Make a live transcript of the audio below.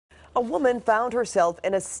A woman found herself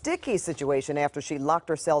in a sticky situation after she locked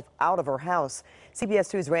herself out of her house.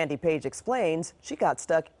 CBS 2's Randy Paige explains she got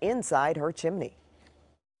stuck inside her chimney.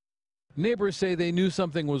 Neighbors say they knew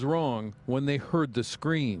something was wrong when they heard the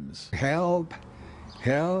screams. Help,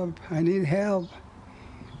 help, I need help.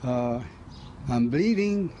 I'm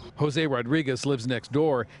bleeding. Jose Rodriguez lives next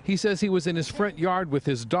door. He says he was in his front yard with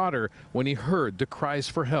his daughter when he heard the cries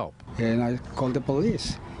for help. And I called the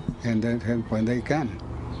police, and then when they came,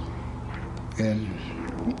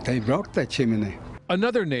 and they broke the chimney.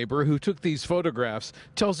 Another neighbor who took these photographs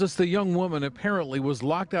tells us the young woman apparently was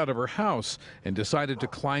locked out of her house and decided to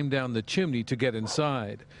climb down the chimney to get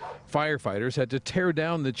inside. Firefighters had to tear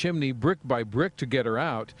down the chimney brick by brick to get her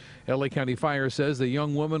out. LA County Fire says the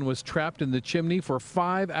young woman was trapped in the chimney for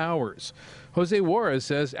 5 hours. Jose Juarez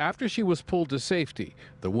says after she was pulled to safety,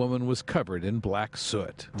 the woman was covered in black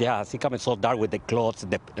soot. Yeah, she came so dark with the clothes,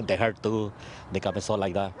 the hair too. They come so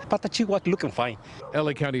like that. But she was looking fine.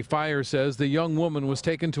 LA County Fire says the young woman was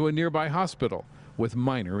taken to a nearby hospital with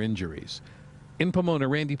minor injuries. In Pomona,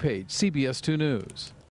 Randy Paige, CBS 2 News.